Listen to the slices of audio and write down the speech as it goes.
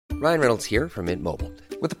Ryan Reynolds here from Mint Mobile.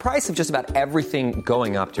 With the price of just about everything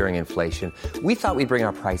going up during inflation, we thought we'd bring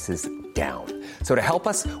our prices down. So to help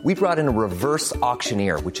us, we brought in a reverse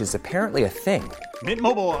auctioneer, which is apparently a thing. Mint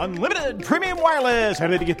Mobile Unlimited Premium Wireless. How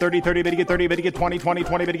to get 30, 30, bit to get 30, bit to get 20, 20,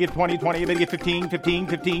 20, bit to get 20, 20, bit to get 15, 15,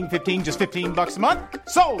 15, 15, just $15 a month?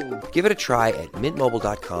 Sold! Give it a try at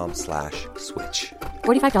mintmobile.com/switch.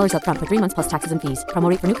 $45 up front for 3 months plus taxes and fees. Promo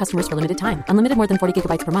rate for new customers for limited time. Unlimited more than 40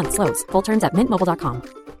 gigabytes per month. Slows full terms at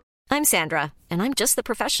mintmobile.com. I'm Sandra, and I'm just the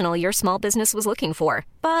professional your small business was looking for.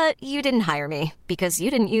 But you didn't hire me because you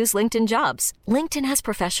didn't use LinkedIn Jobs. LinkedIn has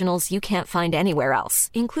professionals you can't find anywhere else,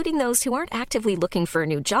 including those who aren't actively looking for a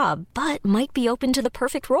new job, but might be open to the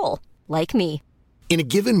perfect role, like me. In a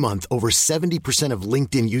given month, over 70% of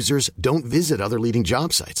LinkedIn users don't visit other leading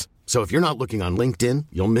job sites. So if you're not looking on LinkedIn,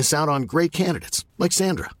 you'll miss out on great candidates like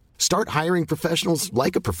Sandra. Start hiring professionals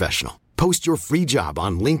like a professional. Post your free job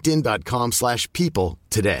on linkedin.com/people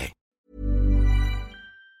today.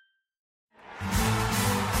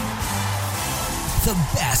 The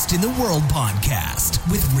Best in the World podcast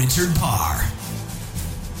with Richard Parr.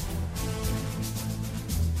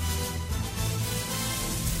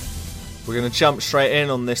 We're going to jump straight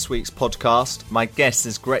in on this week's podcast. My guest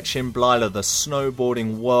is Gretchen Bleiler, the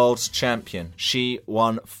snowboarding world champion. She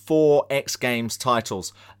won 4 X Games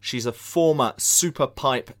titles. She's a former Super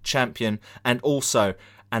Pipe champion and also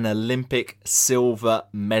an Olympic silver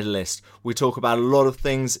medalist. We talk about a lot of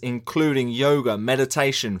things, including yoga,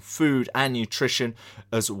 meditation, food and nutrition,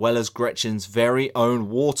 as well as Gretchen's very own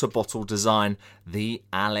water bottle design, the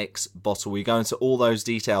Alex bottle. We go into all those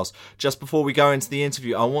details. Just before we go into the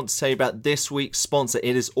interview, I want to tell you about this week's sponsor.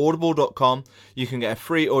 It is audible.com. You can get a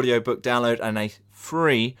free audiobook download and a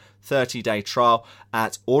free 30-day trial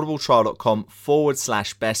at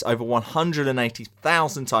audibletrial.com/best. Over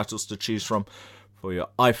 180,000 titles to choose from for your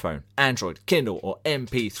iPhone, Android, Kindle, or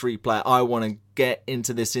MP3 player. I want to get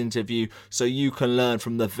into this interview so you can learn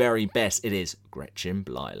from the very best. It is Gretchen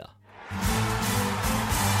Bleiler.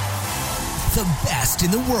 The Best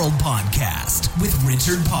in the World podcast with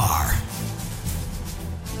Richard Parr.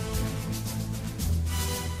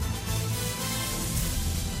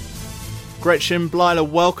 Gretchen Bleiler,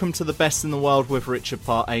 welcome to The Best in the World with Richard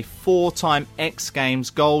Parr, a 4-time X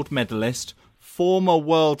Games gold medalist, former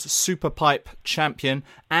world superpipe champion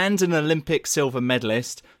and an Olympic silver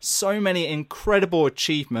medalist. So many incredible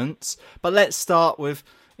achievements. But let's start with,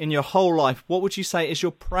 in your whole life, what would you say is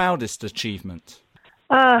your proudest achievement?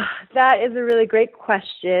 That is a really great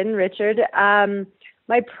question, Richard.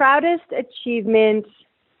 My proudest achievement,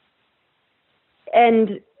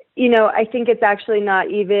 and I think it's actually not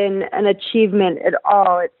even an achievement at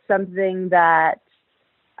all. It's something that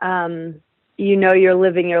you're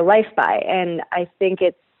living your life by. And I think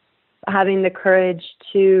it's having the courage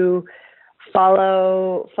to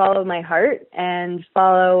follow my heart and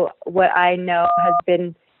follow what I know has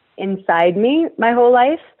been inside me my whole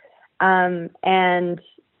life. And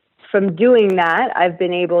from doing that, I've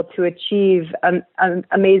been able to achieve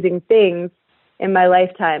amazing things in my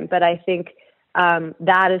lifetime. But I think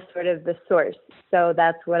that is sort of the source. So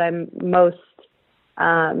that's what I'm most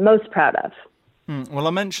proud of. Well, I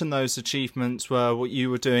mentioned those achievements were what you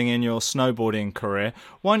were doing in your snowboarding career.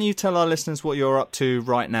 Why don't you tell our listeners what you're up to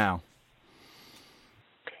right now?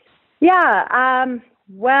 Yeah,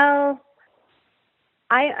 well,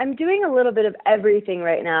 I'm doing a little bit of everything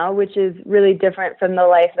right now, which is really different from the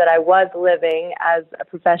life that I was living as a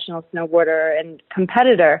professional snowboarder and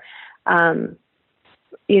competitor. For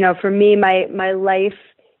me, my life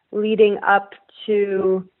leading up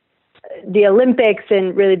to the Olympics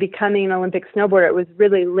and really becoming an Olympic snowboarder, it was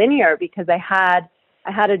really linear because I had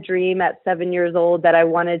a dream at 7 years old that I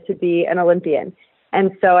wanted to be an Olympian.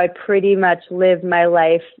 And so I pretty much lived my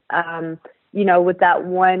life, with that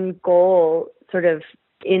one goal sort of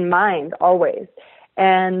in mind always.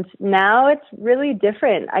 And now it's really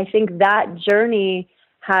different. I think that journey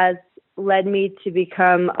has led me to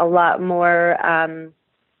become a lot more,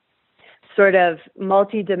 sort of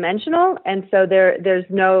multi-dimensional, and so there is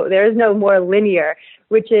no more linear,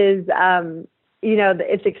 which is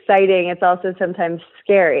it's exciting. It's also sometimes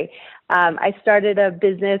scary. I started a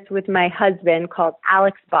business with my husband called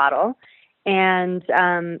Alex Bottle, and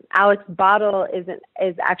Alex Bottle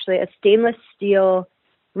is actually a stainless steel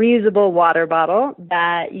reusable water bottle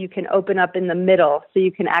that you can open up in the middle, so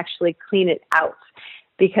you can actually clean it out,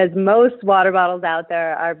 because most water bottles out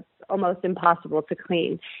there are almost impossible to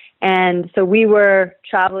clean. And so we were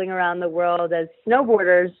traveling around the world as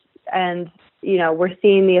snowboarders, and, we're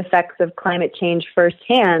seeing the effects of climate change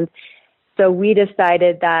firsthand. So we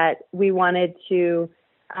decided that we wanted to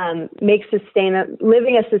make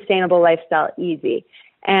living a sustainable lifestyle easy.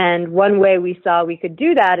 And one way we saw we could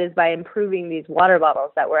do that is by improving these water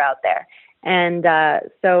bottles that were out there. And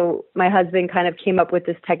so my husband kind of came up with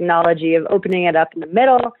this technology of opening it up in the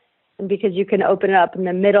middle. And because you can open it up in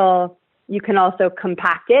the middle, you can also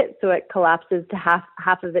compact it so it collapses to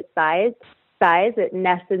half of its size. It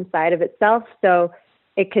nests inside of itself. So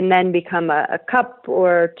it can then become a cup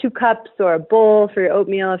or 2 cups or a bowl for your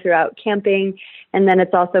oatmeal if you're out camping. And then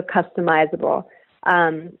it's also customizable.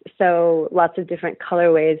 So lots of different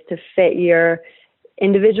colorways to fit your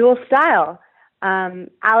individual style.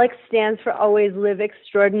 Alex stands for Always Live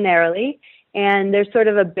Extraordinarily, and there's sort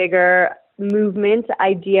of a bigger movement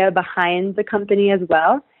idea behind the company as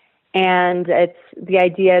well. And it's the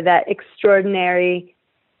idea that extraordinary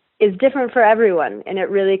is different for everyone, and it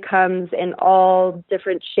really comes in all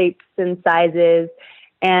different shapes and sizes.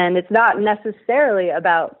 And it's not necessarily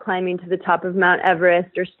about climbing to the top of Mount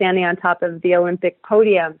Everest or standing on top of the Olympic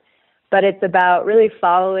podium, but it's about really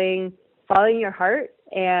following your heart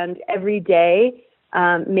and every day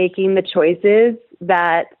making the choices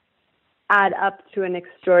that add up to an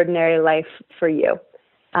extraordinary life for you.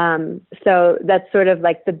 So that's sort of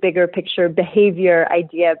like the bigger picture behavior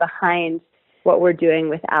idea behind what we're doing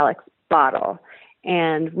with Alex Bottle.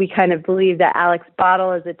 And we kind of believe that Alex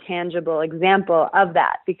Bottle is a tangible example of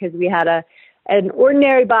that, because we had an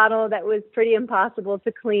ordinary bottle that was pretty impossible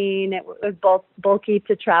to clean. It was bulky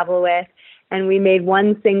to travel with. And we made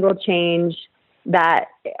one single change that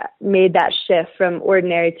made that shift from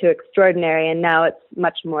ordinary to extraordinary. And now it's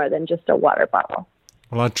much more than just a water bottle.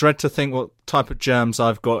 Well, I dread to think what type of germs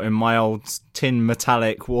I've got in my old tin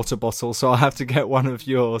metallic water bottle, so I'll have to get one of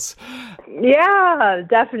yours. Yeah,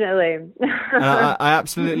 definitely. And I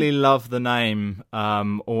absolutely love the name,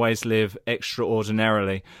 Always Live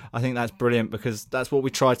Extraordinarily. I think that's brilliant, because that's what we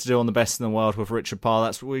try to do on The Best in the World with Richard Parr.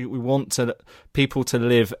 That's what we want people to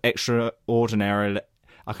live extraordinarily.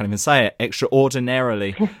 I can't even say it,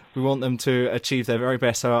 extraordinarily. We want them to achieve their very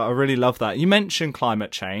best. So I really love that. You mentioned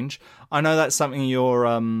climate change. I know that's something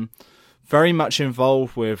you're very much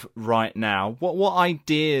involved with right now. What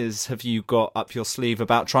ideas have you got up your sleeve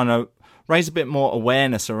about trying to raise a bit more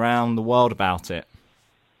awareness around the world about it?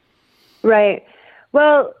 Right.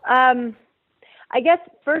 Well, I guess,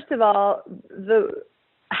 first of all,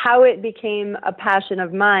 how it became a passion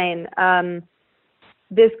of mine,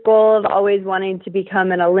 this goal of always wanting to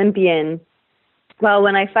become an Olympian. Well,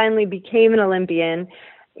 when I finally became an Olympian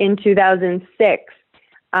in 2006,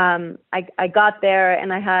 I got there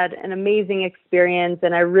and I had an amazing experience,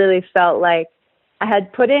 and I really felt like I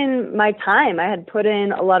had put in my time. I had put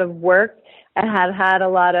in a lot of work. I had a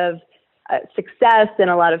lot of success and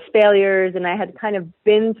a lot of failures, and I had kind of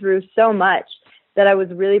been through so much that I was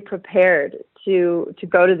really prepared to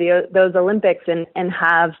go to those Olympics and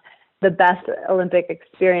have the best Olympic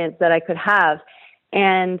experience that I could have.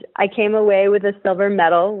 And I came away with a silver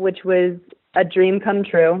medal, which was a dream come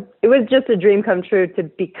true. It was just a dream come true to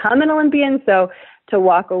become an Olympian. So to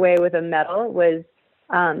walk away with a medal was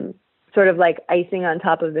sort of like icing on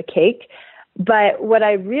top of the cake. But what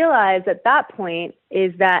I realized at that point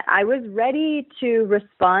is that I was ready to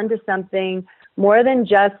respond to something more than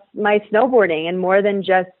just my snowboarding and more than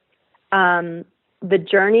just the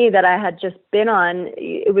journey that I had just been on.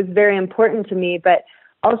 It was very important to me, but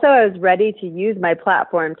also I was ready to use my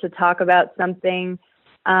platform to talk about something,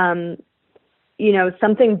 something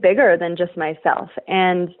bigger than just myself.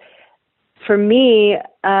 And for me,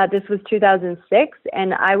 this was 2006,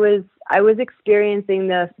 and I was experiencing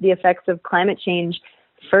the effects of climate change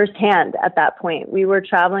firsthand at that point. We were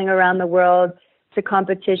traveling around the world to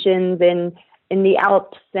competitions in the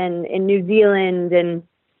Alps and in New Zealand and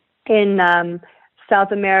in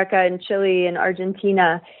South America and Chile and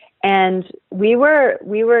Argentina. And we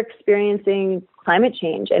were experiencing climate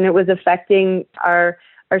change, and it was affecting our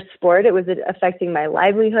sport. It was affecting my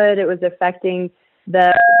livelihood. It was affecting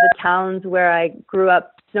the towns where I grew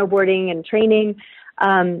up snowboarding and training.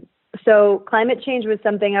 So climate change was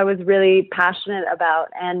something I was really passionate about.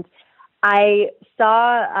 And I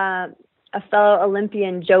saw a fellow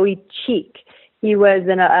Olympian, Joey Cheek. He was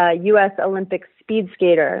a U.S. Olympic speed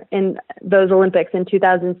skater in those Olympics in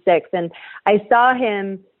 2006. And I saw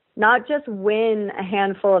him not just win a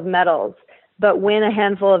handful of medals, but win a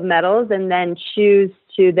handful of medals and then choose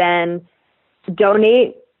to then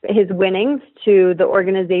donate his winnings to the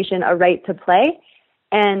organization A Right to Play.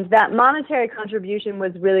 And that monetary contribution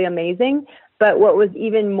was really amazing. But what was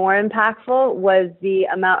even more impactful was the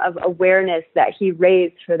amount of awareness that he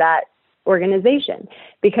raised for that organization,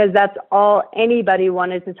 because that's all anybody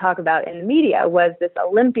wanted to talk about in the media was this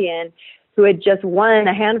Olympian who had just won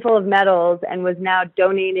a handful of medals and was now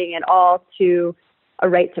donating it all to A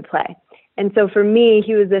Right to Play. And so for me,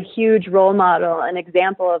 he was a huge role model, an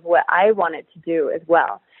example of what I wanted to do as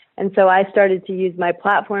well. And so I started to use my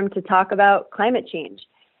platform to talk about climate change.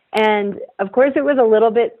 And of course, it was a little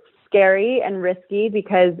bit scary and risky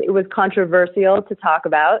because it was controversial to talk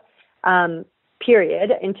about,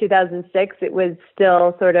 period. In 2006, it was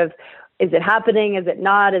still sort of, is it happening? Is it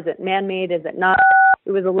not? Is it man-made? Is it not?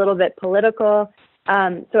 It was a little bit political.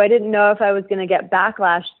 So I didn't know if I was going to get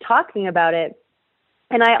backlash talking about it.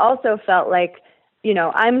 And I also felt like,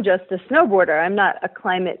 I'm just a snowboarder. I'm not a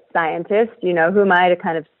climate scientist. Who am I to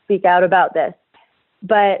kind of speak out about this?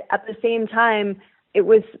 But at the same time, it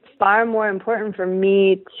was far more important for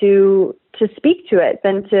me to speak to it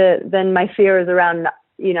than my fears around,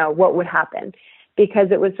 what would happen,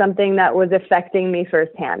 because it was something that was affecting me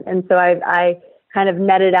firsthand. And so I kind of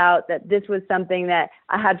netted out that this was something that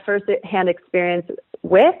I had firsthand experience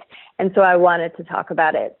with. And so I wanted to talk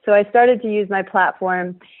about it. So I started to use my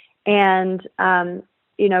platform. And,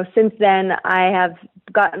 since then I have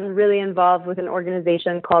gotten really involved with an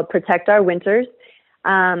organization called Protect Our Winters.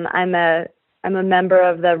 I'm a member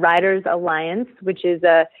of the Riders Alliance, which is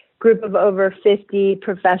a group of over 50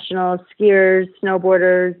 professional skiers,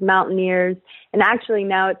 snowboarders, mountaineers. And actually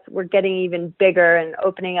now we're getting even bigger and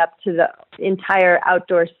opening up to the entire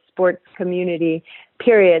outdoor sports community,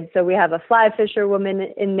 period. So we have a fly fisher woman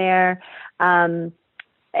in there,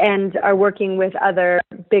 and are working with other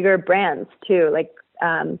bigger brands too, like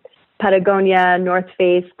Patagonia, North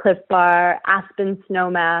Face, Cliff Bar, Aspen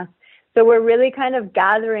Snowmass. So we're really kind of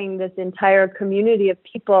gathering this entire community of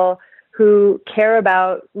people who care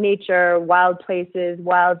about nature, wild places,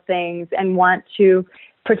 wild things, and want to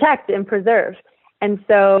protect and preserve. And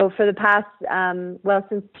so for the past,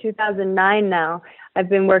 since 2009 now, I've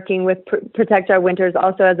been working with Protect Our Winters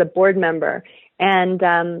also as a board member. And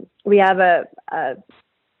we have a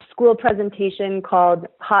school presentation called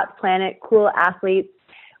Hot Planet, Cool Athletes,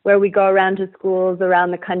 where we go around to schools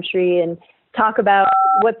around the country and talk about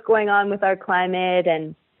what's going on with our climate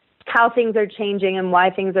and how things are changing and why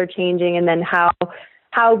things are changing, and then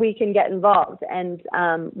how we can get involved, and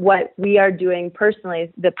what we are doing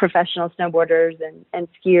personally, the professional snowboarders and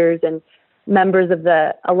skiers and members of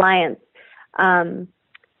the Alliance.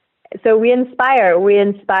 So we inspire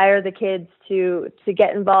the kids to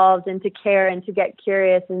get involved and to care and to get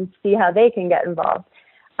curious and see how they can get involved.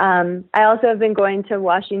 I also have been going to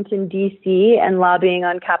Washington, D.C. and lobbying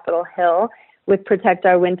on Capitol Hill with Protect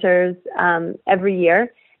Our Winters every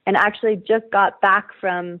year, and actually just got back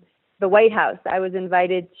from the White House. I was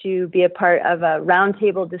invited to be a part of a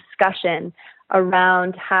roundtable discussion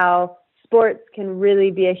around how sports can really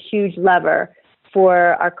be a huge lever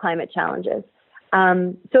for our climate challenges.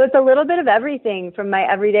 So it's a little bit of everything, from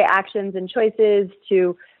my everyday actions and choices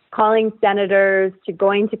to calling senators, to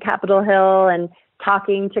going to Capitol Hill and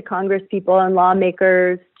talking to congresspeople and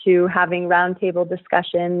lawmakers, to having roundtable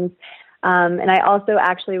discussions. And I also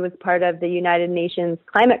actually was part of the United Nations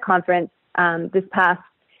Climate Conference this past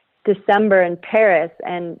December in Paris,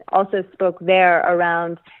 and also spoke there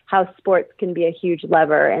around how sports can be a huge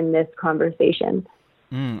lever in this conversation.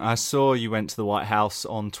 I saw you went to the White House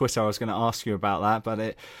on Twitter. I was going to ask you about that,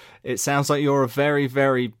 but it sounds like you're a very,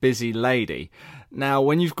 very busy lady. Now,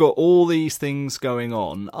 when you've got all these things going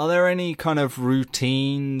on, are there any kind of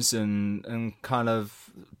routines and kind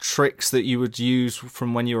of tricks that you would use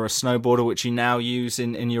from when you were a snowboarder, which you now use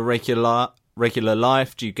in your regular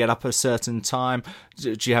life? Do you get up at a certain time?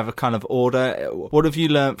 Do you have a kind of order? What have you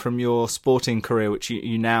learnt from your sporting career, which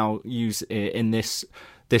you now use in this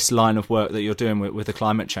line of work that you're doing with the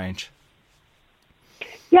climate change?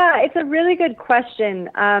 Yeah, it's a really good question.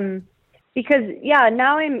 Because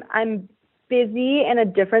now I'm busy in a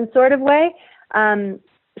different sort of way.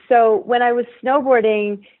 So when I was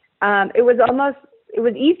snowboarding, it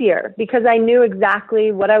was easier because I knew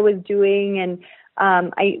exactly what I was doing, and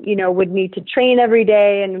I would need to train every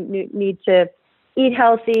day and need to eat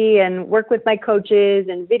healthy and work with my coaches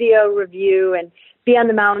and video review and be on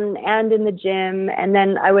the mountain and in the gym. And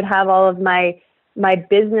then I would have all of my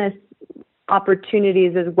business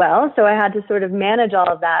opportunities as well. So I had to sort of manage all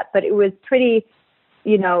of that, but it was pretty,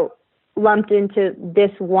 lumped into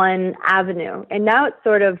this one avenue. And now it's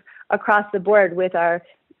sort of across the board with our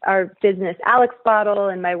business, Alex Bottle,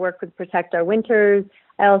 and my work with Protect Our Winters.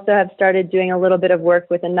 I also have started doing a little bit of work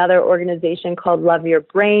with another organization called Love Your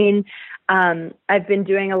Brain. I've been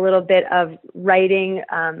doing a little bit of writing.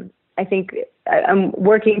 I think I'm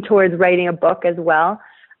working towards writing a book as well.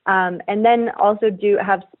 And then also do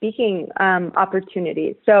have speaking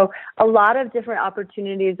opportunities. So a lot of different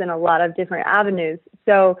opportunities and a lot of different avenues.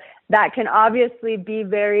 So that can obviously be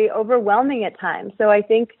very overwhelming at times. So I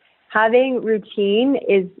think having routine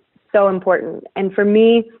is so important. And for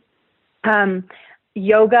me,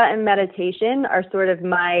 yoga and meditation are sort of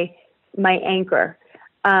my anchor.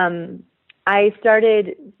 I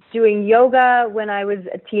started doing yoga when I was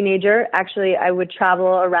a teenager. Actually, I would travel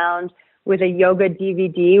around with a yoga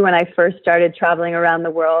DVD when I first started traveling around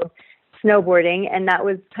the world snowboarding, and that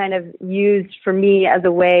was kind of used for me as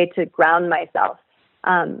a way to ground myself,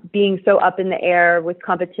 being so up in the air with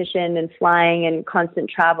competition and flying and constant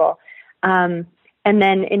travel. And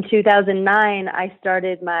then in 2009, I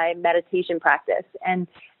started my meditation practice, and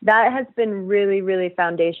that has been really, really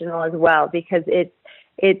foundational as well, because it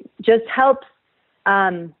just helps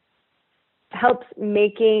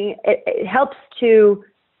to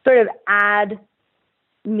sort of add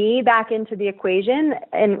me back into the equation.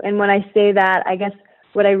 And when I say that, I guess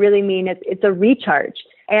what I really mean is it's a recharge.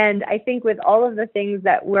 And I think with all of the things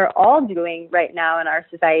that we're all doing right now in our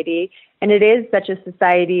society, and it is such a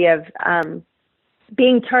society of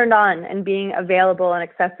being turned on and being available and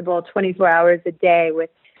accessible 24 hours a day with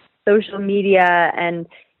social media and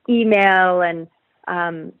email and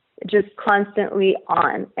just constantly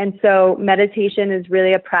on. And so meditation is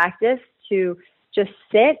really a practice to just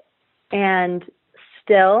sit and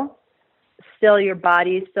still your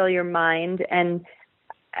body, still your mind. And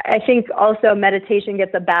I think also meditation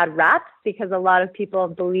gets a bad rap because a lot of people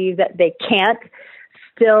believe that they can't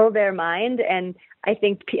still their mind. And I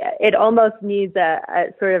think it almost needs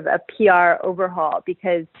a sort of a PR overhaul,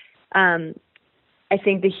 because I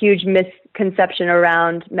think the huge misconception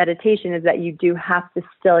around meditation is that you do have to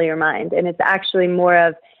still your mind. And it's actually more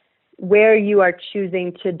of where you are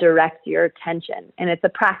choosing to direct your attention. And it's a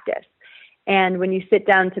practice. And when you sit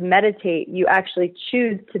down to meditate, you actually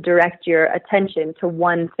choose to direct your attention to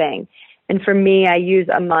one thing. And for me, I use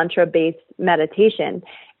a mantra-based meditation.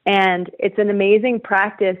 And it's an amazing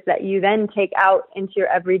practice that you then take out into your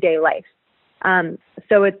everyday life.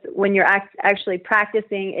 So it's when you're actually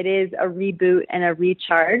practicing, it is a reboot and a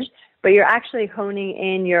recharge, but you're actually honing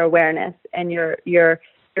in your awareness and your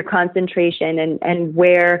concentration and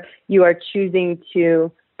where you are choosing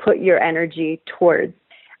to put your energy towards.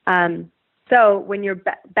 So when you're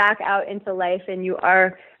back out into life and you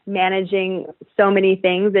are managing so many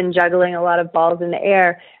things and juggling a lot of balls in the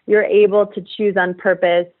air, you're able to choose on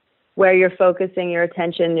purpose where you're focusing your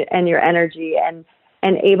attention and your energy, and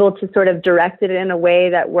able to sort of direct it in a way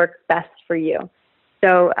that works best for you.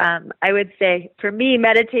 So I would say for me,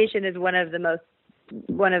 meditation is one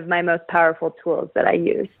of my most powerful tools that I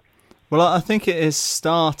use. Well, I think it is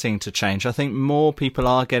starting to change. I think more people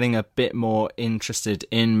are getting a bit more interested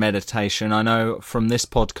in meditation. I know from this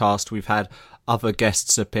podcast we've had other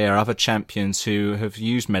guests appear, other champions who have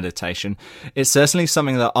used meditation. It's certainly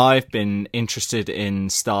something that I've been interested in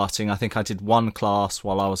starting. I think I did one class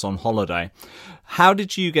while I was on holiday. How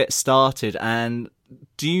did you get started, and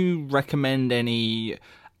do you recommend any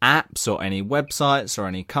apps or any websites or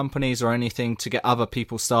any companies or anything to get other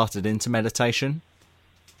people started into meditation?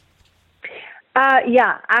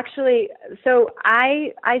 Yeah, actually, so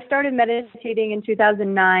I started meditating in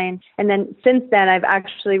 2009, and then since then I've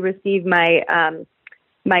actually received my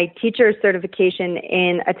my teacher's certification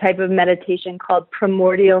in a type of meditation called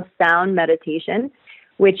primordial sound meditation,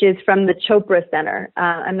 which is from the Chopra Center.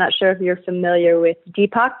 I'm not sure if you're familiar with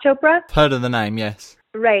Deepak Chopra. Heard of the name, yes.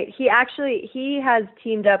 Right. He has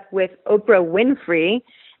teamed up with Oprah Winfrey,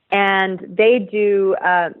 and they do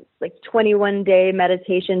like 21-day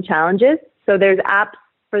meditation challenges. So there's apps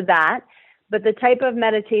for that. But the type of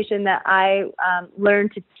meditation that I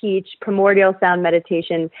learned to teach, primordial sound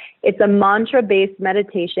meditation, it's a mantra-based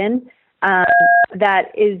meditation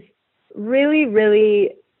that is really,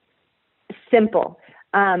 really simple.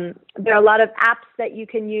 There are a lot of apps that you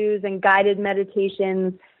can use and guided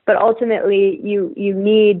meditations, but ultimately you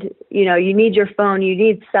need your phone, you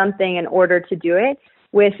need something in order to do it.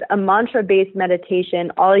 With a mantra-based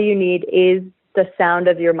meditation, all you need is the sound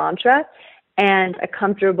of your mantra and a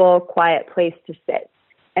comfortable, quiet place to sit.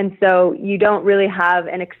 And so you don't really have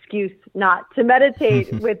an excuse not to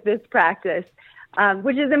meditate with this practice,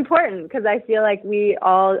 which is important because I feel like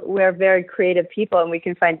we're very creative people and we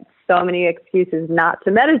can find so many excuses not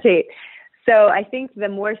to meditate. So I think the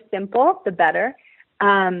more simple, the better.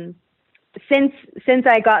 Since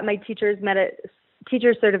I got my teacher's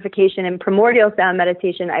certification in primordial sound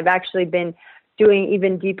meditation, I've actually been doing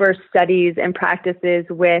even deeper studies and practices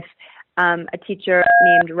with a teacher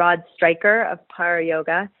named Rod Stryker of Para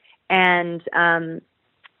Yoga, and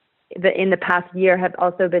in the past year have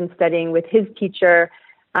also been studying with his teacher,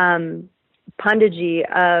 Pandaji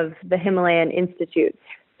of the Himalayan Institute.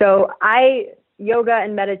 So yoga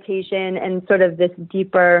and meditation and sort of this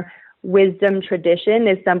deeper wisdom tradition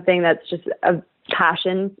is something that's just a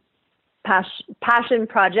passion passion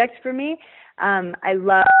project for me. I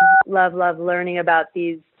love learning about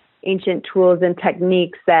these ancient tools and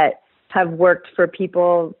techniques that have worked for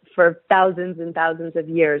people for thousands and thousands of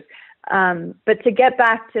years. But to get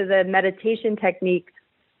back to the meditation techniques,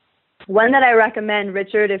 one that I recommend,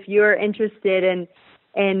 Richard, if you're interested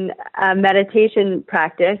in meditation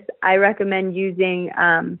practice, I recommend using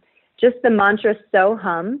just the mantra So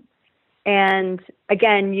Hum. And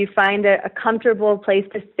again, you find a comfortable place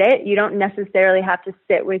to sit. You don't necessarily have to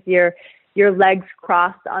sit with your legs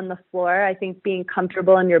crossed on the floor. I think being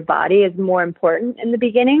comfortable in your body is more important in the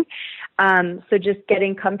beginning. So just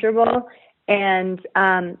getting comfortable and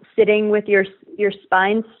sitting with your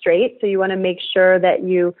spine straight. So you want to make sure that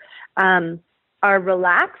you are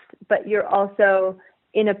relaxed, but you're also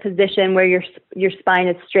in a position where your spine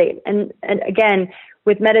is straight. And again,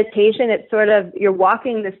 with meditation, it's sort of, you're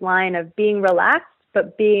walking this line of being relaxed,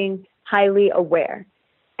 but being highly aware.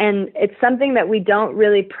 And it's something that we don't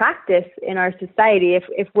really practice in our society.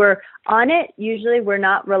 If we're on it, usually we're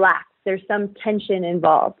not relaxed. There's some tension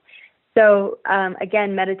involved. So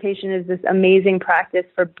again, meditation is this amazing practice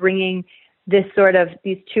for bringing these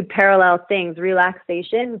two parallel things,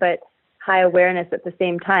 relaxation, but high awareness at the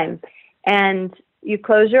same time. And you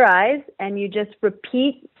close your eyes and you just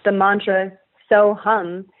repeat the mantra So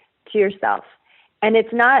Hum to yourself. And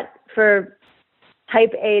it's not for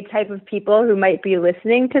type A type of people who might be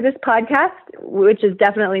listening to this podcast, which is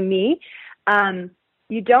definitely me.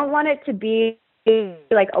 You don't want it to be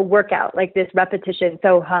like a workout, like this repetition,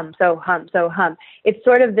 so hum, so hum, so hum. It's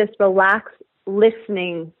sort of this relaxed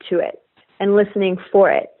listening to it and listening for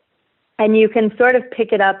it. And you can sort of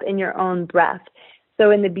pick it up in your own breath.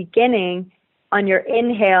 So in the beginning, on your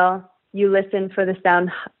inhale, you listen for the sound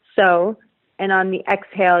so, and on the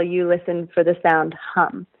exhale, you listen for the sound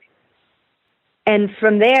hum. And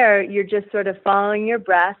from there, you're just sort of following your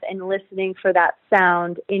breath and listening for that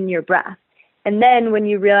sound in your breath. And then when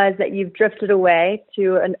you realize that you've drifted away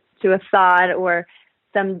to a thought or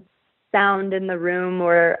some sound in the room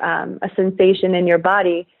or a sensation in your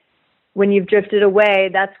body, when you've drifted away,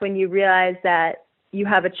 that's when you realize that you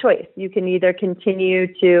have a choice. You can either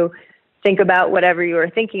continue to think about whatever you were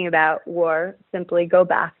thinking about or simply go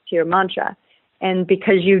back to your mantra. And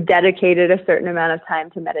because you dedicated a certain amount of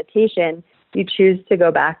time to meditation, you choose to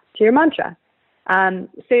go back to your mantra.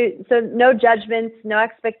 So no judgments, no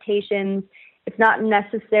expectations. It's not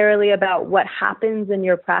necessarily about what happens in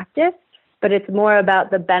your practice, but it's more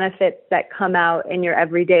about the benefits that come out in your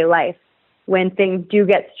everyday life when things do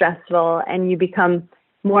get stressful and you become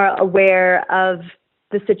more aware of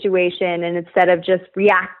the situation. And instead of just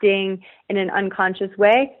reacting in an unconscious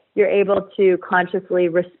way, you're able to consciously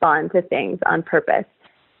respond to things on purpose.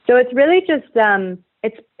 So it's really just,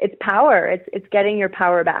 it's power. It's getting your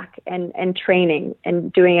power back and training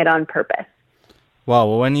and doing it on purpose.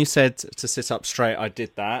 Well, when you said to sit up straight, I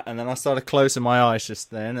did that, and then I started closing my eyes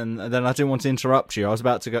just then, and then I didn't want to interrupt you. I was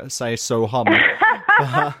about to say so hum.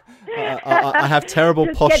 I have terrible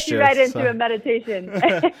posture. Get you right into a meditation.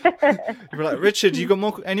 You're like, Richard, you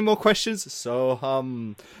got any more questions? So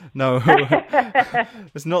no,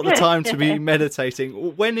 it's not the time to be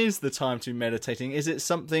meditating. When is the time to be meditating? Is it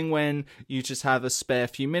something when you just have a spare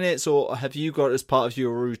few minutes, or have you got as part of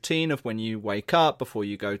your routine of when you wake up before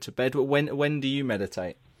you go to bed? When do you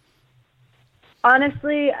meditate?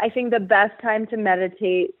 Honestly, I think the best time to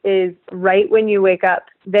meditate is right when you wake up.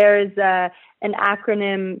 There's an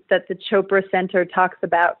acronym that the Chopra Center talks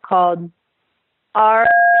about called RPM,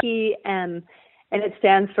 and it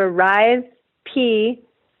stands for Rise, P,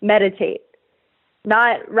 Meditate.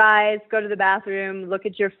 Not rise, go to the bathroom, look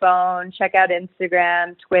at your phone, check out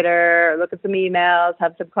Instagram, Twitter, look at some emails,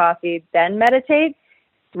 have some coffee, then meditate.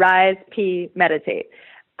 Rise, P, Meditate.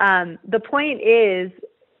 The point is,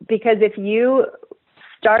 because if you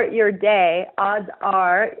start your day, odds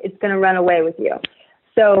are it's going to run away with you.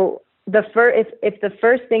 So if the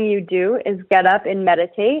first thing you do is get up and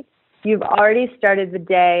meditate, you've already started the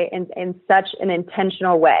day in such an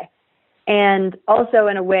intentional way, and also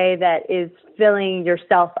in a way that is filling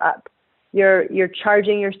yourself up. You're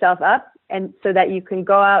charging yourself up, and so that you can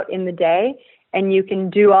go out in the day and you can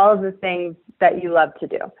do all of the things that you love to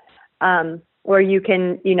do. Or you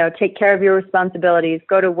can, take care of your responsibilities,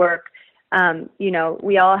 go to work.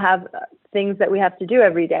 We all have things that we have to do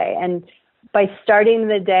every day. And by starting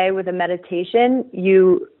the day with a meditation,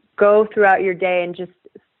 you go throughout your day and just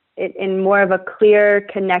in more of a clear,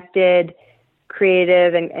 connected,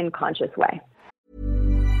 creative, and conscious way.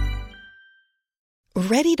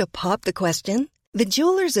 Ready to pop the question? The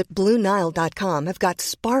jewelers at BlueNile.com have got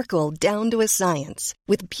sparkle down to a science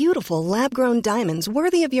with beautiful lab-grown diamonds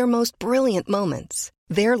worthy of your most brilliant moments.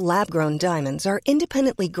 Their lab-grown diamonds are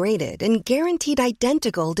independently graded and guaranteed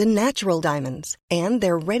identical to natural diamonds. And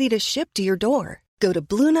they're ready to ship to your door. Go to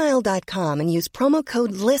BlueNile.com and use promo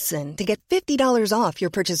code LISTEN to get $50 off your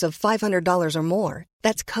purchase of $500 or more.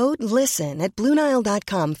 That's code LISTEN at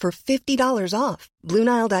BlueNile.com for $50 off.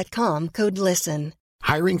 BlueNile.com, code LISTEN.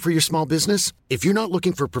 Hiring for your small business? If you're not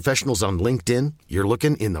looking for professionals on LinkedIn, you're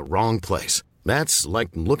looking in the wrong place. That's like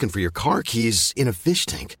looking for your car keys in a fish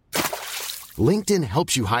tank. LinkedIn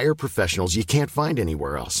helps you hire professionals you can't find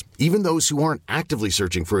anywhere else, even those who aren't actively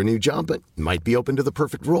searching for a new job but might be open to the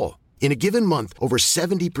perfect role. In a given month, over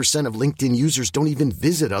 70% of LinkedIn users don't even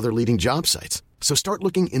visit other leading job sites. So start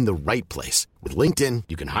looking in the right place. With LinkedIn,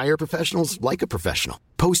 you can hire professionals like a professional.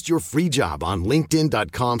 Post your free job on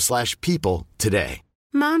linkedin.com/people today.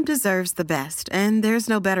 Mom deserves the best, and there's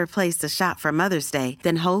no better place to shop for Mother's Day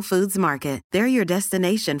than Whole Foods Market. They're your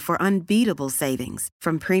destination for unbeatable savings,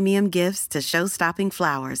 from premium gifts to show-stopping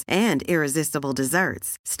flowers and irresistible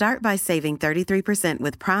desserts. Start by saving 33%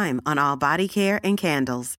 with Prime on all body care and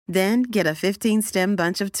candles. Then get a 15-stem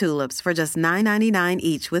bunch of tulips for just $9.99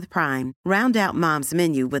 each with Prime. Round out Mom's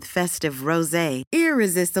menu with festive rosé,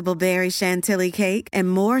 irresistible berry chantilly cake,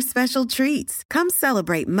 and more special treats. Come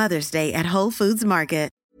celebrate Mother's Day at Whole Foods Market.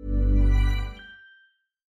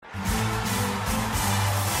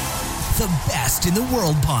 The Best in the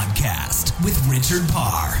World podcast with Richard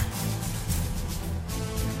Parr.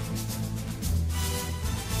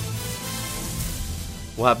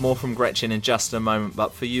 We'll have more from Gretchen in just a moment,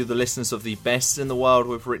 but for you, the listeners of the Best in the World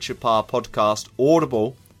with Richard Parr podcast,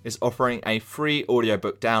 Audible is offering a free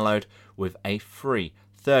audiobook download with a free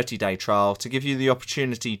 30-day trial to give you the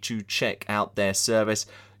opportunity to check out their service.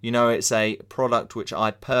 You know, it's a product which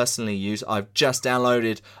I personally use. I've just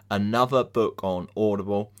downloaded another book on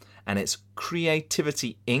Audible, and it's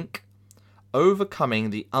Creativity Inc.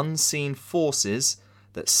 Overcoming the Unseen Forces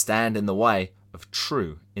That Stand in the Way of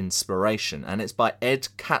True Inspiration. And it's by Ed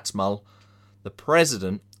Catmull, the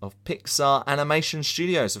president of Pixar Animation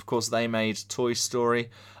Studios. Of course, they made Toy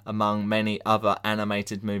Story, among many other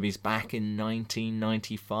animated movies, back in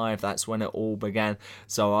 1995. That's when it all began.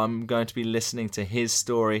 So I'm going to be listening to his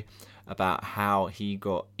story about how he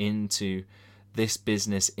got into this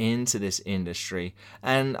business, into this industry.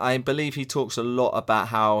 And I believe he talks a lot about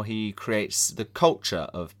how he creates the culture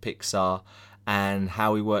of Pixar and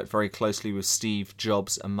how he worked very closely with Steve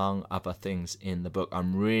Jobs, among other things in the book.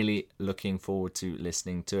 I'm really looking forward to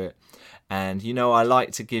listening to it. And you know, I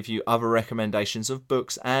like to give you other recommendations of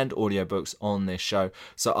books and audiobooks on this show,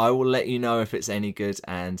 so I will let you know if it's any good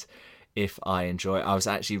and if I enjoy it. I was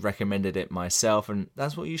actually recommended it myself, and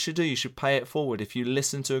that's what you should do. You should pay it forward. If you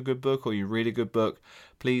listen to a good book or you read a good book,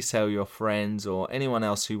 please tell your friends or anyone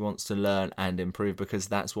else who wants to learn and improve, because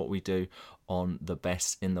that's what we do on The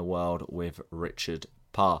Best in the World with Richard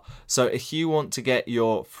Parr. So if you want to get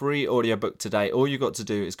your free audiobook today, all you got to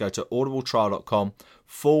do is go to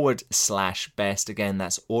audibletrial.com/best. Again,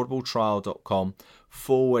 that's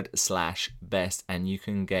audibletrial.com/best, and you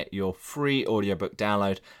can get your free audiobook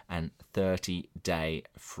download and 30-day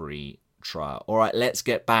free trial. All right, let's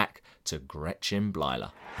get back to Gretchen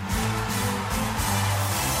Bleiler.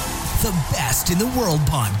 The Best in the World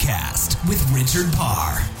podcast with Richard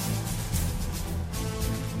Parr.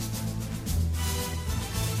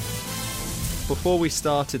 Before we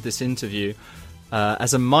started this interview,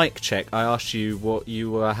 as a mic check, I asked you what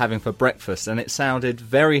you were having for breakfast, and it sounded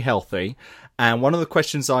very healthy. And one of the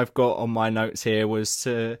questions I've got on my notes here was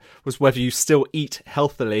whether you still eat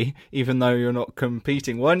healthily, even though you're not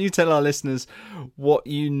competing. Why don't you tell our listeners what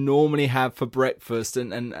you normally have for breakfast,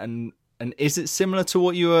 and is it similar to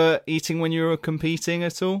what you were eating when you were competing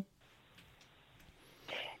at all?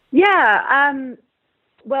 Yeah.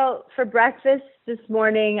 Well, for breakfast this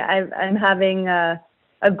morning, I'm having a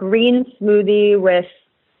green smoothie with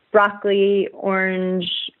broccoli,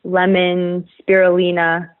 orange, lemon,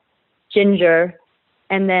 spirulina, ginger,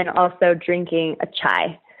 and then also drinking a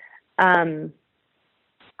chai.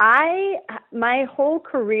 My whole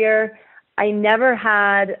career, I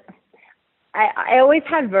always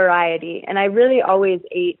had variety, and I really always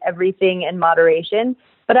ate everything in moderation,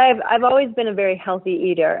 but I've always been a very healthy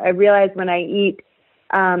eater. I realize when I eat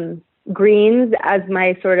greens as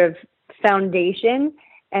my sort of foundation,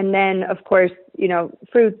 and then of course, you know,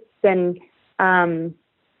 fruits and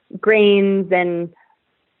grains and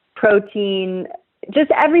protein,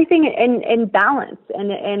 just everything in balance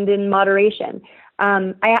and in moderation.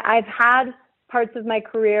 I've had parts of my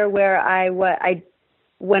career where I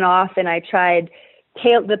went off and I tried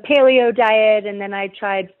the paleo diet, and then I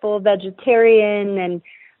tried full vegetarian, and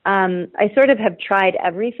I sort of have tried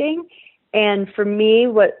everything. And for me,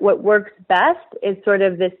 what works best is sort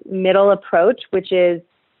of this middle approach, which is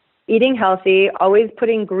eating healthy, always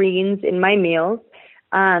putting greens in my meals,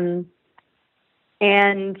 and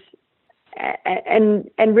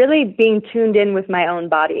really being tuned in with my own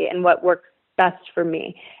body and what works best for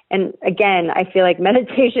me. And again, I feel like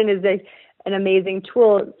meditation is an amazing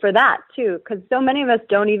tool for that too, because so many of us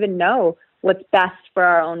don't even know what's best for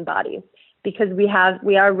our own bodies, because we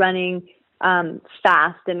are running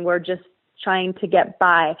fast and we're just trying to get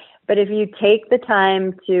by. But if you take the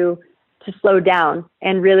time to slow down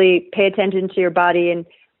and really pay attention to your body, and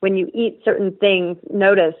when you eat certain things,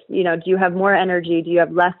 notice, do you have more energy? Do you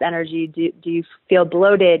have less energy? Do you feel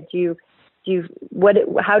bloated?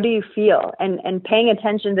 How do you feel? And paying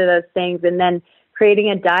attention to those things, and then creating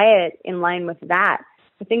a diet in line with that.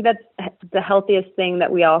 I think that's the healthiest thing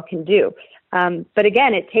that we all can do. But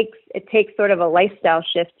again, it takes sort of a lifestyle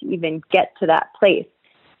shift to even get to that place.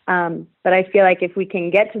 But I feel like if we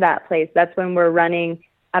can get to that place, that's when we're running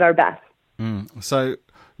at our best. So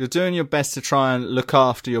you're doing your best to try and look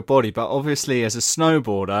after your body, but obviously as a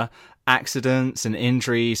snowboarder, accidents and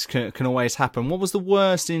injuries can always happen. What was the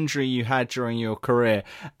worst injury you had during your career,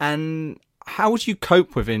 and how would you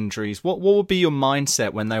cope with injuries? What would be your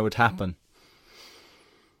mindset when they would happen?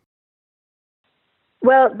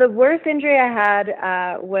 Well, the worst injury I had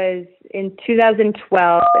was in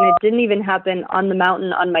 2012, and it didn't even happen on the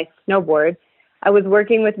mountain on my snowboard. I was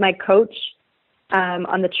working with my coach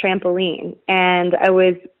on the trampoline, and I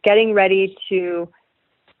was getting ready to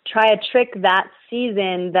try a trick that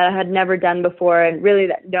season that I had never done before, and really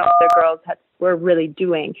that no other girls were really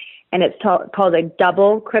doing. And it's called a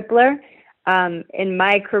double crippler. In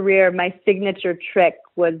my career, my signature trick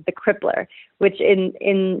was the crippler, which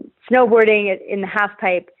in snowboarding, in the half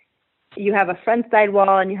pipe, you have a front side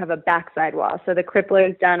wall and you have a back side wall. So the crippler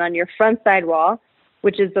is done on your front side wall,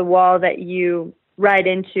 which is the wall that you ride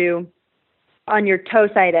into on your toe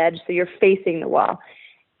side edge, so you're facing the wall.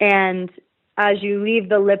 And as you leave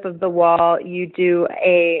the lip of the wall, you do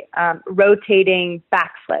a rotating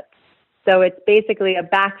backflip. So it's basically a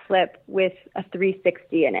backflip with a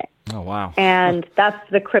 360 in it. Oh, wow. And that's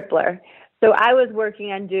the crippler. So I was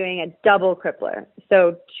working on doing a double crippler.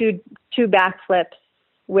 So two backflips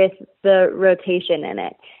with the rotation in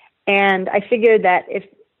it. And I figured that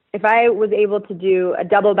if I was able to do a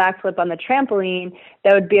double backflip on the trampoline,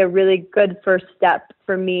 that would be a really good first step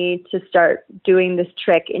for me to start doing this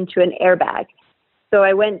trick into an airbag. So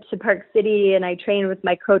I went to Park City and I trained with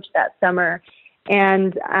my coach that summer.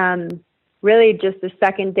 And really just the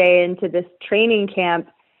second day into this training camp,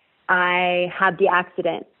 I had the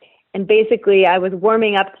accident. And basically I was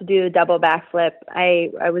warming up to do the double backflip. I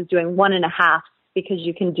was doing 1.5, because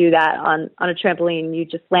you can do that on a trampoline. You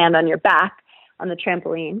just land on your back on the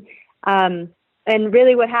trampoline. And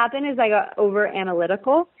really what happened is I got over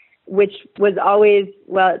analytical, which was always,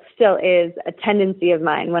 well, it still is a tendency of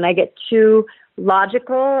mine. When I get too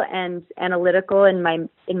logical and analytical in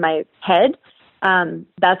my head,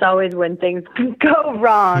 that's always when things go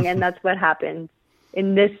wrong. And that's what happened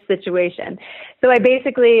in this situation. So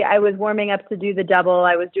I was warming up to do the double.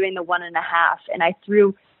 I was doing the 1.5, and I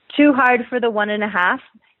threw too hard for the 1.5,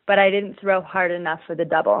 but I didn't throw hard enough for the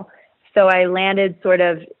double. So I landed sort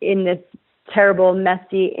of in this terrible,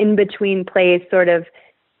 messy, in-between place, sort of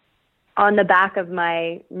on the back of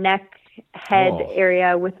my neck, head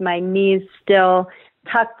area, with my knees still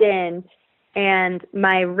tucked in, and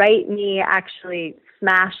my right knee actually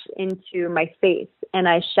smashed into my face, and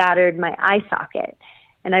I shattered my eye socket,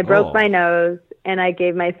 and I broke my nose, and I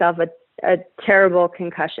gave myself a terrible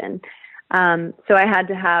concussion. So I had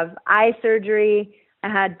to have eye surgery. I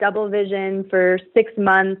had double vision for 6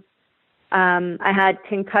 months. I had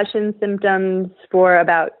concussion symptoms for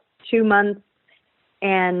about 2 months,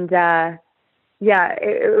 and it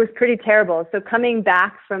was pretty terrible. So coming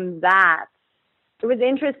back from that, it was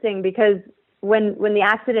interesting, because when the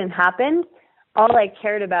accident happened, all I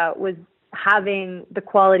cared about was having the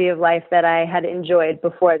quality of life that I had enjoyed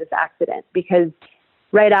before this accident, because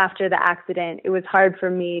right after the accident, it was hard for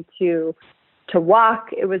me to walk.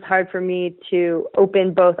 It was hard for me to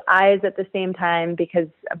open both eyes at the same time because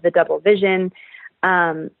of the double vision.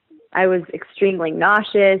 I was extremely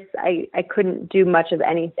nauseous. I couldn't do much of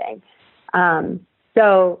anything.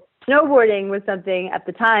 So snowboarding was something at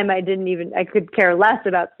the time I could care less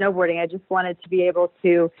about snowboarding. I just wanted to be able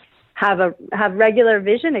to have regular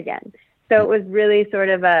vision again. So it was really sort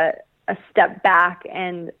of a step back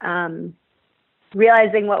and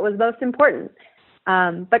realizing what was most important.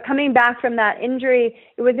 But coming back from that injury,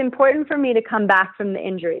 it was important for me to come back from the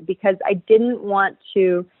injury, because I didn't want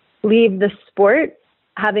to leave the sport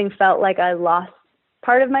having felt like I lost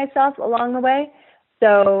part of myself along the way.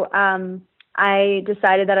 So I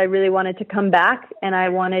decided that I really wanted to come back, and I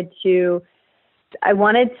wanted to,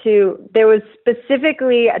 there was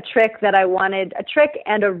specifically a trick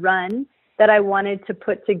and a run that I wanted to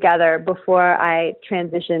put together before I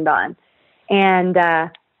transitioned on. And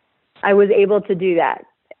I was able to do that.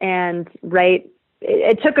 And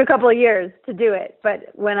it took a couple of years to do it,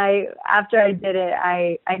 but after I did it,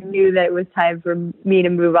 I knew that it was time for me to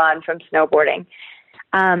move on from snowboarding.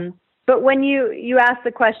 But when you ask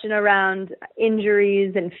the question around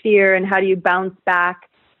injuries and fear and how do you bounce back,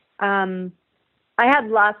 I had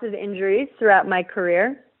lots of injuries throughout my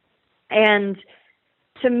career. And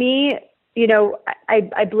to me,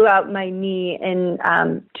 I blew out my knee in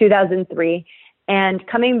 2003, and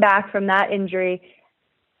coming back from that injury,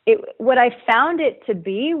 what I found it to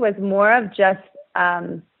be was more of just,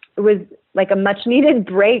 it was like a much needed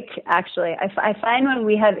break, actually. I find when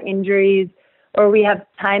we have injuries or we have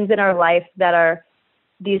times in our life that are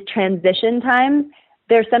these transition times,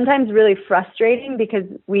 they're sometimes really frustrating because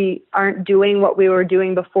we aren't doing what we were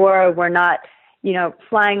doing before. Or we're not,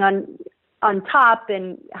 flying on top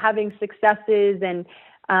and having successes, and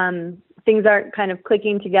things aren't kind of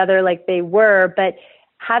clicking together like they were. But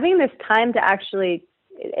having this time to actually,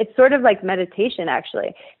 it's sort of like meditation,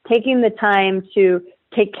 actually, taking the time to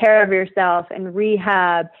take care of yourself and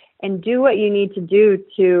rehab and do what you need to do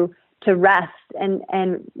to rest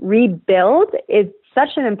and rebuild is such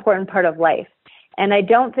an important part of life. And I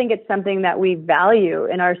don't think it's something that we value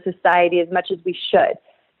in our society as much as we should,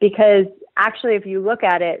 because actually, if you look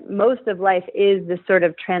at it, most of life is this sort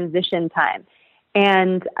of transition time.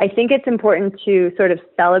 And I think it's important to sort of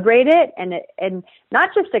celebrate it and not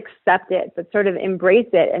just accept it, but sort of embrace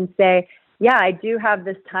it and say, yeah, I do have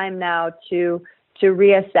this time now to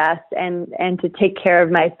reassess and to take care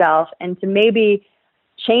of myself and to maybe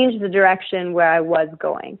change the direction where I was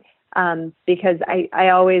going. Because I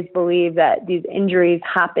always believe that these injuries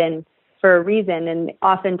happen for a reason, and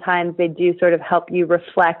oftentimes they do sort of help you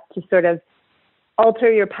reflect to sort of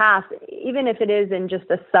alter your path, even if it is in just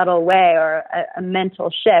a subtle way or a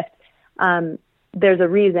mental shift. There's a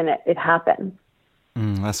reason it happens.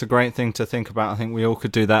 That's a great thing to think about. I think we all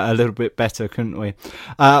could do that a little bit better, couldn't we?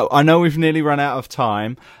 I know we've nearly run out of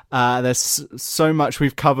time. There's so much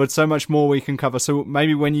we've covered, so much more we can cover. So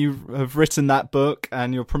maybe when you have written that book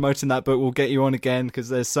and you're promoting that book, we'll get you on again, because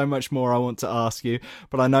there's so much more I want to ask you.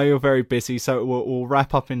 But I know you're very busy, so we'll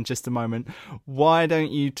wrap up in just a moment. Why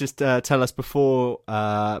don't you just tell us before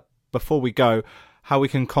we go, how we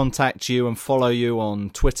can contact you and follow you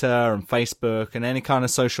on Twitter and Facebook and any kind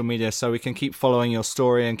of social media, so we can keep following your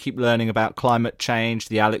story and keep learning about climate change,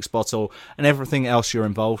 the Alex Bottle, and everything else you're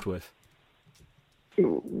involved with.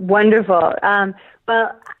 Wonderful.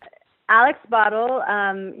 Well, Alex Bottle,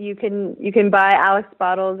 you can buy Alex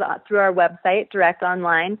Bottles through our website, direct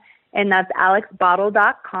online, and that's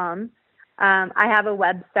alexbottle.com. I have a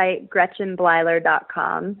website,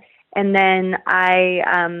 gretchenbleiler.com, and then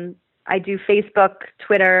I do Facebook,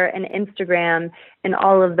 Twitter, and Instagram, and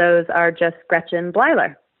all of those are just Gretchen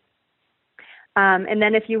Bleiler. And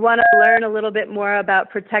then if you want to learn a little bit more about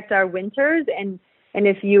Protect Our Winters, and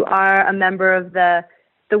if you are a member of the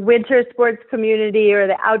winter sports community or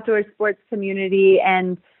the outdoor sports community,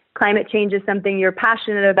 and climate change is something you're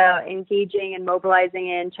passionate about engaging and mobilizing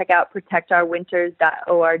in, check out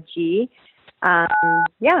protectourwinters.org.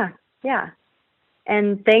 Yeah.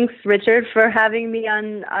 And thanks, Richard, for having me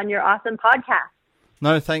on your awesome podcast.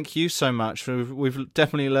 No, thank you so much. We've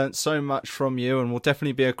definitely learned so much from you, and we'll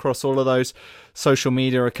definitely be across all of those social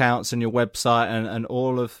media accounts and your website and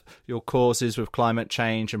all of your causes with climate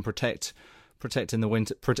change and protecting the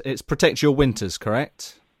winter. It's Protect Your Winters,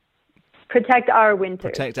 correct? Protect Our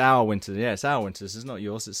Winters. Protect Our Winters. Yeah, it's our winters. It's not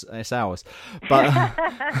yours. It's ours. But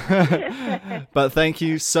but thank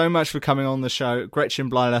you so much for coming on the show, Gretchen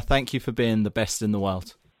Bleiler. Thank you for being the best in the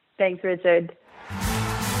world. Thanks, Richard.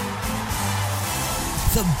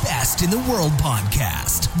 The Best in the World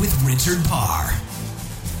podcast with Richard Parr.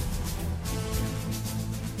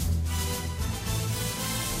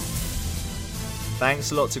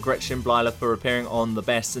 Thanks a lot to Gretchen Bleiler for appearing on The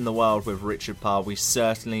Best in the World with Richard Parr. We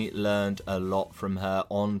certainly learned a lot from her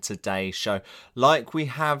on today's show, like we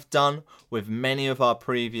have done with many of our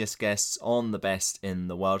previous guests on The Best in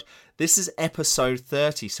the World. This is episode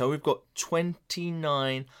 30, so we've got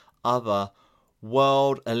 29 other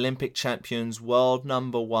world Olympic champions, world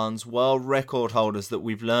number ones, world record holders that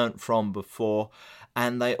we've learnt from before.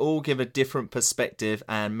 And they all give a different perspective,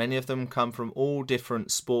 and many of them come from all different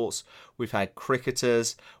sports. We've had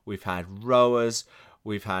cricketers, we've had rowers,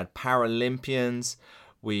 we've had Paralympians,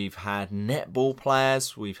 we've had netball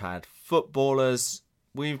players, we've had footballers,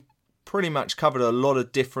 we've pretty much covered a lot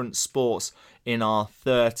of different sports in our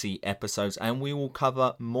 30 episodes, and we will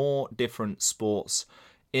cover more different sports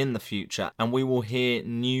in the future, and we will hear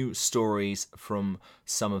new stories from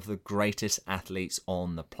some of the greatest athletes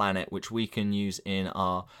on the planet, which we can use in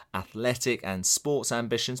our athletic and sports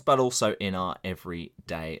ambitions, but also in our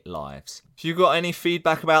everyday lives. If you've got any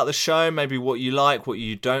feedback about the show, maybe what you like, what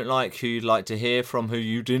you don't like, who you'd like to hear from, who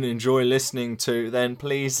you didn't enjoy listening to, then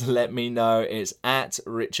please let me know. It's at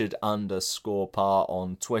Richard_Parr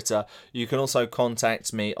on Twitter. You can also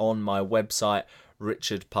contact me on my website,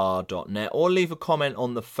 richardparr.net, or leave a comment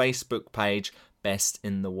on the Facebook page Best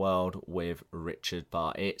in the World with Richard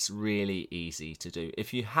Parr. It's really easy to do.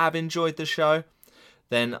 If you have enjoyed the show,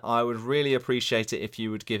 then I would really appreciate it if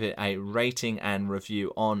you would give it a rating and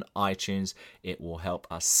review on iTunes. It will help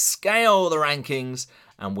us scale the rankings,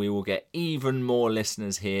 and we will get even more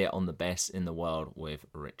listeners here on the Best in the World with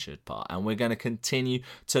Richard Parr. And we're going to continue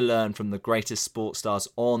to learn from the greatest sports stars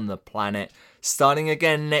on the planet, starting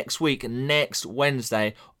again next week, next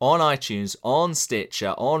Wednesday, on iTunes, on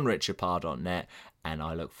Stitcher, on richardparr.net. And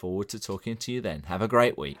I look forward to talking to you then. Have a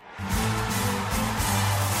great week.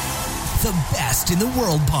 The Best in the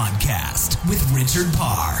World podcast with Richard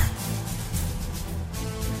Parr.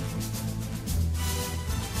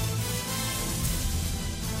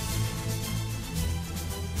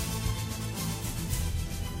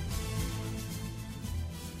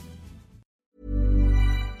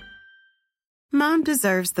 Mom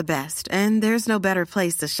deserves the best, and there's no better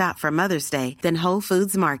place to shop for Mother's Day than Whole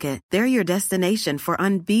Foods Market. They're your destination for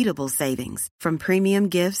unbeatable savings, from premium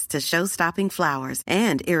gifts to show-stopping flowers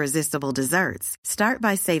and irresistible desserts. Start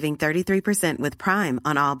by saving 33% with Prime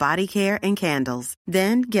on all body care and candles.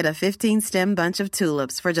 Then get a 15-stem bunch of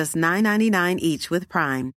tulips for just $9.99 each with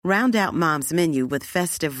Prime. Round out Mom's menu with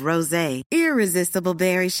festive rosé, irresistible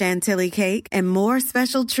berry chantilly cake, and more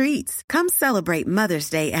special treats. Come celebrate Mother's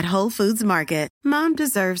Day at Whole Foods Market. Mom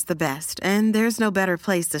deserves the best, and there's no better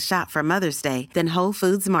place to shop for Mother's Day than Whole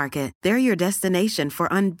Foods Market. They're your destination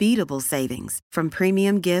for unbeatable savings, from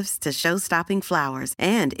premium gifts to show-stopping flowers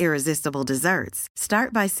and irresistible desserts.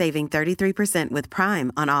 Start by saving 33% with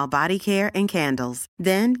Prime on all body care and candles.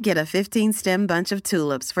 Then get a 15-stem bunch of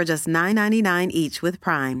tulips for just $9.99 each with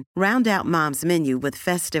Prime. Round out Mom's menu with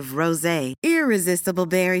festive rosé, irresistible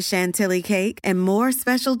berry chantilly cake, and more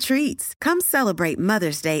special treats. Come celebrate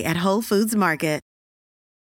Mother's Day at Whole Foods Market.